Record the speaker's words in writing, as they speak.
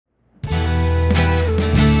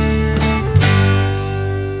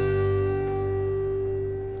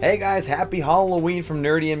Hey guys, happy Halloween from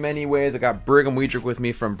Nerdy in Many Ways. I got Brig and Weedrick with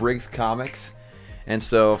me from Brig's Comics. And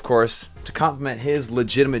so, of course, to compliment his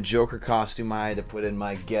legitimate Joker costume, I had to put in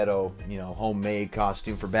my ghetto, homemade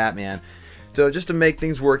costume for Batman. So, just to make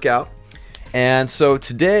things work out. And so,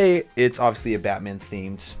 today, it's obviously a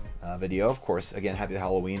Batman-themed video. Of course, again, happy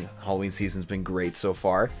Halloween. Halloween season's been great so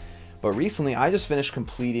far. But recently, I just finished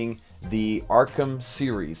completing the Arkham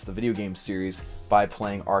series, the video game series, by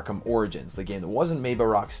playing Arkham Origins, the game that wasn't made by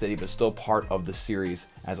Rocksteady, but still part of the series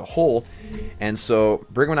as a whole. And so,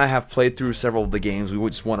 Brigham and I have played through several of the games. We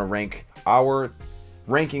would just want to rank our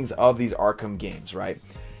rankings of these Arkham games, right?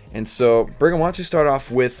 And so, Brigham, why don't you start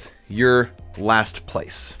off with your last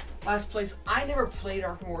place? Last place. I never played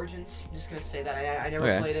Arkham Origins. I'm just gonna say that I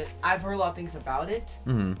never played it. I've heard a lot of things about it.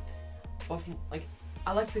 Mm-hmm. But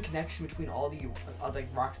I like the connection between all the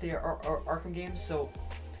Rocksteady Arkham games. So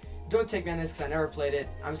don't take me on this because I never played it.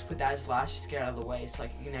 I'm just put that as last, just get out of the way, so you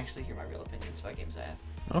can actually hear my real opinions about games I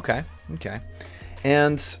have. Okay.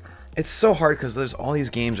 And it's so hard because there's all these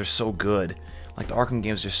games are so good. Like the Arkham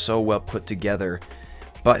games are so well put together.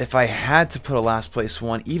 But if I had to put a last place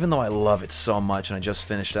one, even though I love it so much and I just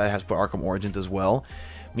finished it, I have to put Arkham Origins as well.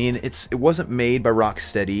 I mean, it wasn't made by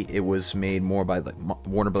Rocksteady. It was made more by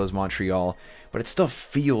Warner Bros. Montreal, but it still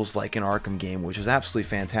feels like an Arkham game, which is absolutely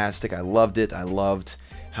fantastic. I loved it. I loved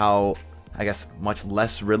how, I guess, much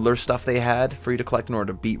less Riddler stuff they had for you to collect in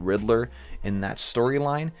order to beat Riddler in that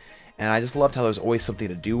storyline. And I just loved how there was always something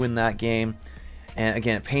to do in that game. And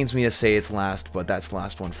again, it pains me to say it's last, but that's the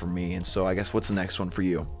last one for me. And so I guess what's the next one for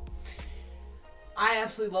you? I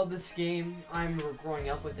absolutely love this game. I remember growing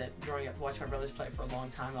up with it, watching my brothers play it for a long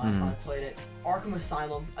time. I finally played it. Arkham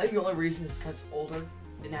Asylum. I think the only reason is because it's older.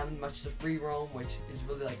 Didn't have much of free roam, which is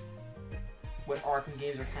really like what Arkham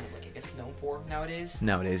games are kind of I guess known for nowadays.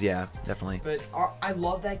 Nowadays, yeah, definitely. But I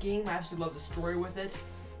love that game. I absolutely love the story with it.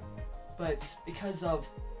 But because of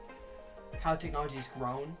how technology has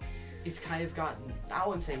grown, it's kind of gotten, I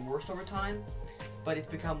wouldn't say worse over time, but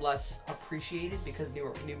it's become less appreciated because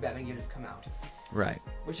new Batman games have come out. Right.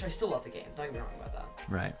 Which I still love the game. Don't get me wrong about that.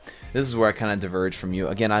 Right. This is where I kind of diverge from you.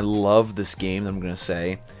 Again, I love this game, I'm going to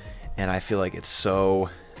say, and I feel like it's so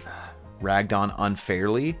ragged on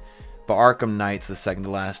unfairly. But Arkham Knight's the second to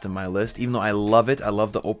last in my list. Even though I love it, I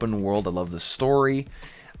love the open world, I love the story.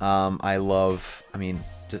 I love,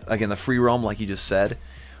 again, the free roam, like you just said.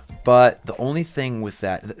 But the only thing with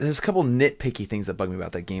that, there's a couple nitpicky things that bug me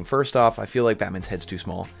about that game. First off, I feel like Batman's head's too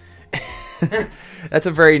small. That's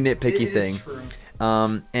a very nitpicky thing. Is true.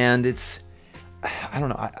 And it's, I don't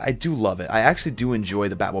know, I do love it. I actually do enjoy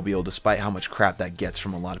the Batmobile despite how much crap that gets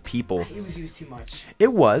from a lot of people. It was used too much.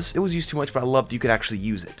 It was used too much, but I loved you could actually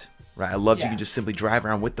use it. Right? I loved you could just simply drive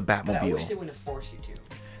around with the Batmobile. But I wish they wouldn't have forced you to.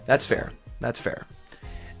 That's fair. That's fair.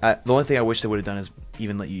 The only thing I wish they would have done is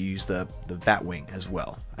even let you use the Batwing as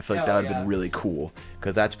well. I feel like that would have been really cool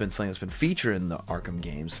because that's been something that's been featured in the Arkham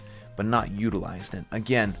games, but not utilized. And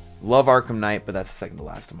again, love Arkham Knight, but that's the second to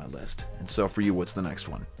last on my list. And so for you, what's the next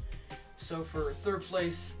one? So for third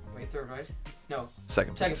place, wait, third, right? No.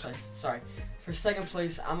 Second place. Second place, sorry. For second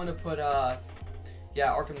place, I'm going to put,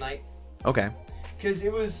 Arkham Knight. Okay. Because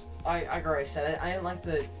it was, like I already said, I didn't like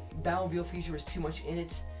the Batmobile feature was too much in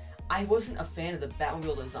it. I wasn't a fan of the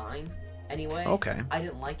Batmobile design anyway. Okay. I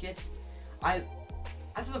didn't like it. I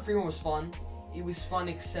thought the free roam was fun. It was fun,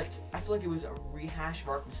 except I feel like it was a rehash of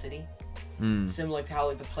Arkham City. Similar to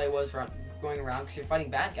how the play was going around, because you're fighting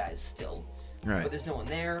bad guys still. Right. But there's no one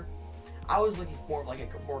there. I was looking for more of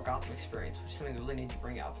a more Gotham experience, which is something we really need to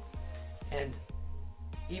bring up. And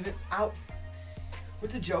even out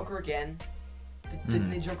with the Joker again,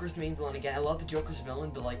 the Joker's the main villain again. I love the Joker's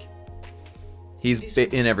villain, but he's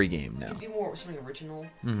in every game now. Do more something original.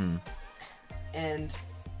 And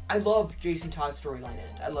I love Jason Todd's storyline in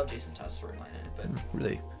it. But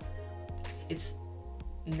really, it's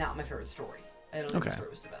not my favorite story. I don't think the story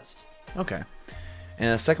was the best. Okay.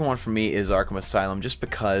 And the second one for me is Arkham Asylum, just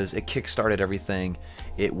because it kickstarted everything.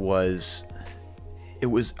 It was.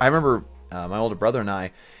 I remember my older brother and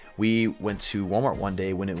I, we went to Walmart one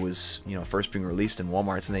day when it was, first being released in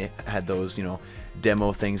Walmarts, and they had those,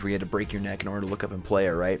 demo things where you had to break your neck in order to look up and play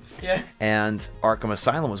it, right? Yeah. And Arkham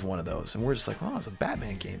Asylum was one of those, and we're just like, oh, it's a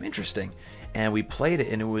Batman game, interesting. And we played it,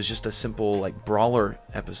 and it was just a simple brawler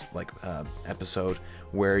episode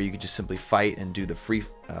where you could just simply fight and do the free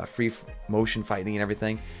motion fighting and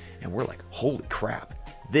everything. And we're like, holy crap,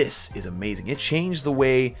 this is amazing. It changed the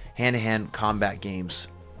way hand-to-hand combat games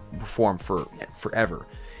perform forever.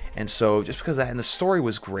 And so just because of that, and the story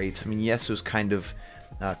was great. Yes, it was kind of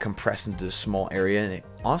compressed into a small area, and it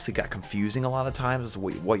honestly got confusing a lot of times as to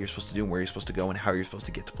what you're supposed to do and where you're supposed to go and how you're supposed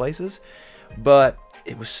to get to places. But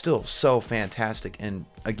it was still so fantastic, and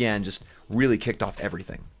again, just really kicked off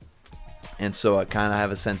everything. And so I kind of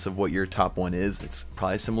have a sense of what your top one is. It's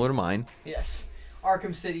probably similar to mine. Yes.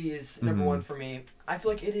 Arkham City is number one for me. I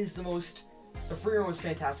feel like it is the most... The free roam was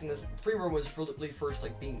fantastic. The free roam was really first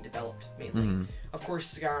like being developed, mainly. Of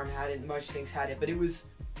course, Skyrim had it, much things had it, but it was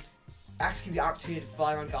actually the opportunity to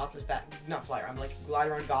fly around Gotham as not fly around, but like glide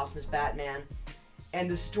around Gotham as Batman. And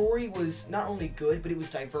the story was not only good, but it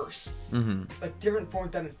was diverse. Like different forms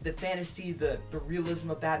of Batman, the fantasy, the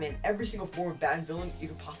realism of Batman, every single form of Batman villain you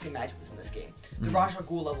could possibly imagine was in this game. The Ra's al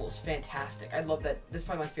Ghul level is fantastic. I love that. That's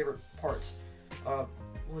probably my favorite parts. What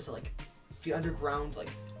was it, like the underground, like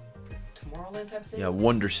Tomorrowland type thing? Yeah,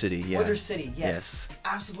 Wonder City. Yeah. Wonder City. Yes.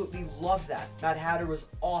 Absolutely love that. Mad Hatter was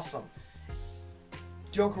awesome.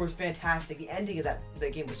 Joker was fantastic. The ending of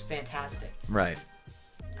that game was fantastic. Right.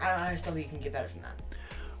 I just don't think you can get better than that.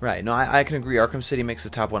 Right. No, I can agree. Arkham City makes the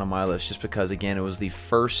top one on my list just because, again, it was the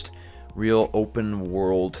first real open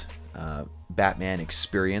world Batman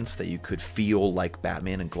experience that you could feel like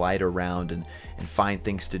Batman and glide around and find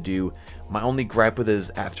things to do. My only gripe with it is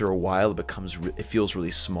after a while it feels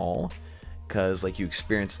really small because like you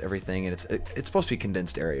experience everything and it's supposed to be a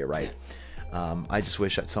condensed area, right? I just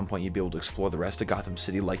wish at some point you'd be able to explore the rest of Gotham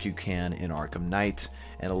City like you can in Arkham Knight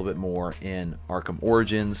and a little bit more in Arkham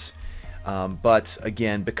Origins. But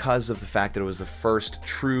again, because of the fact that it was the first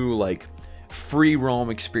true like free roam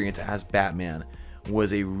experience as Batman,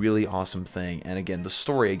 was a really awesome thing. And again, the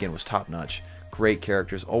story again was top notch. Great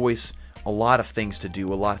characters, always a lot of things to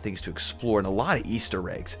do, a lot of things to explore, and a lot of Easter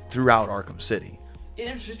eggs throughout Arkham City. It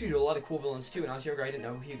introduced me to a lot of cool villains too. When I was younger, I didn't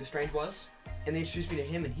know who Hugo Strange was, and they introduced me to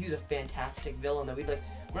him, and he was a fantastic villain that we'd like.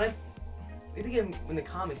 We think of him in the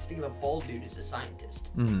comics, think of a bald dude as a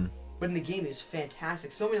scientist, but in the game he was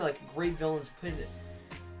fantastic. So many like great villains put in it.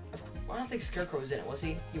 I don't think Scarecrow was in it, was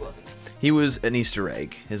he? He wasn't. He was an Easter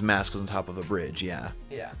egg. His mask was on top of a bridge, yeah.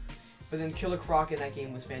 Yeah. But then Killer Croc in that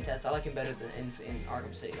game was fantastic. I like him better than in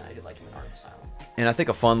Arkham City than I did like him in Arkham Asylum. And I think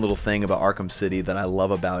a fun little thing about Arkham City that I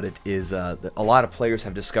love about it is that a lot of players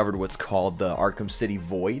have discovered what's called the Arkham City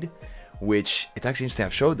Void, which, it's actually interesting,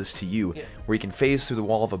 I've showed this to you, where you can phase through the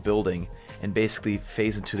wall of a building and basically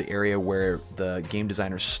phase into the area where the game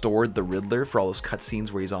designer stored the Riddler for all those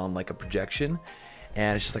cutscenes where he's on like a projection.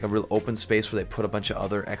 And it's just like a real open space where they put a bunch of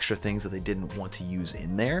other extra things that they didn't want to use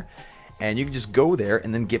in there. And you can just go there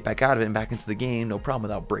and then get back out of it and back into the game, no problem,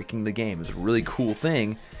 without breaking the game. It's a really cool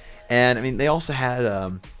thing. And I mean, they also had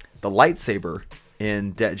the lightsaber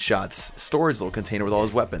in Deadshot's storage little container with all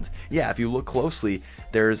his weapons. Yeah, if you look closely,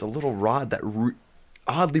 there's a little rod that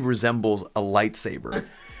oddly resembles a lightsaber.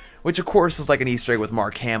 Which, of course, is like an Easter egg with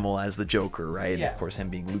Mark Hamill as the Joker, right? Yeah. And, of course, him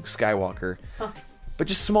being Luke Skywalker. But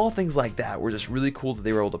just small things like that were just really cool that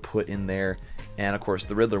they were able to put in there. And of course,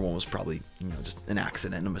 the Riddler one was probably, just an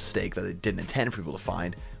accident and a mistake that they didn't intend for people to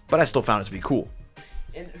find. But I still found it to be cool.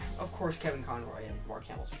 And of course, Kevin Conroy and Mark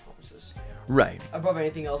Hamill's performances. Right. Above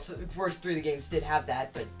anything else, the first three of the games did have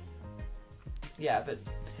that, but yeah, but.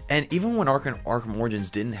 And even when Arkham Origins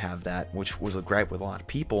didn't have that, which was a gripe with a lot of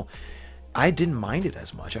people, I didn't mind it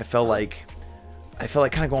as much. I felt like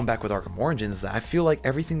kind of going back with Arkham Origins, I feel like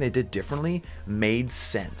everything they did differently made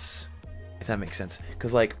sense, if that makes sense.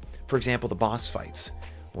 Because, like, for example, the boss fights,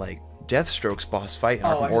 like Deathstroke's boss fight in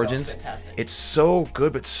Arkham Origins, it's so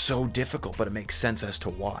good but so difficult, but it makes sense as to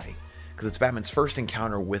why. Because it's Batman's first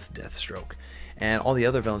encounter with Deathstroke. And all the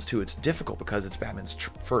other villains, too, it's difficult because it's Batman's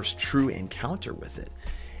first true encounter with it.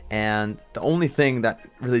 And the only thing that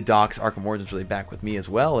really docks Arkham Origins really back with me as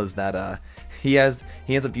well is that he ends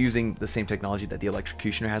up using the same technology that the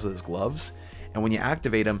Electrocutioner has with his gloves, and when you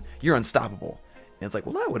activate them, you're unstoppable. And it's like,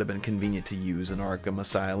 well, that would have been convenient to use in Arkham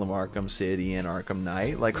Asylum, Arkham City, and Arkham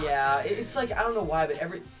Knight. Like, yeah, it's like, I don't know why, but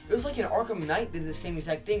it was like in Arkham Knight they did the same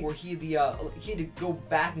exact thing where he had to go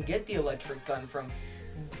back and get the electric gun from.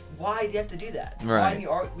 Why do you have to do that? Right.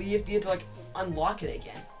 Why do you have to like unlock it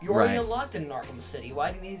again? You already unlocked it in Arkham City.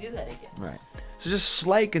 Why do you need to do that again? Right. So just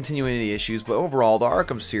slight continuity issues, but overall, the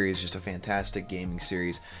Arkham series is just a fantastic gaming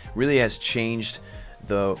series. Really has changed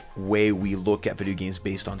the way we look at video games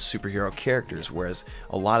based on superhero characters, whereas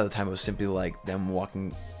a lot of the time it was simply like them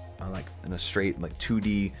walking like in a straight like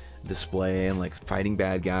 2D display and like fighting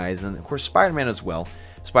bad guys, and of course Spider-Man as well.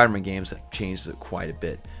 Spider-Man games have changed it quite a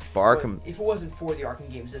bit. But Arkham, if it wasn't for the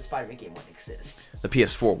Arkham games, that Spider-Man game wouldn't exist. The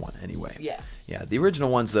PS4 one, anyway. Yeah. Yeah, the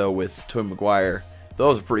original ones, though, with Tobey Maguire,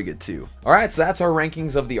 those are pretty good, too. Alright, so that's our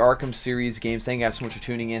rankings of the Arkham series games. Thank you guys so much for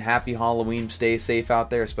tuning in. Happy Halloween. Stay safe out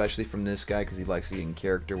there, especially from this guy, because he likes to get in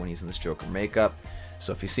character when he's in this Joker makeup.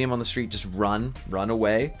 So if you see him on the street, just run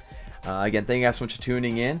away. Again, thank you guys so much for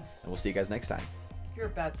tuning in, and we'll see you guys next time. You're a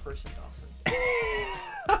bad person, Dawson.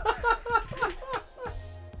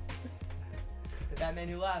 The Batman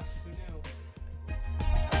who laughs. Who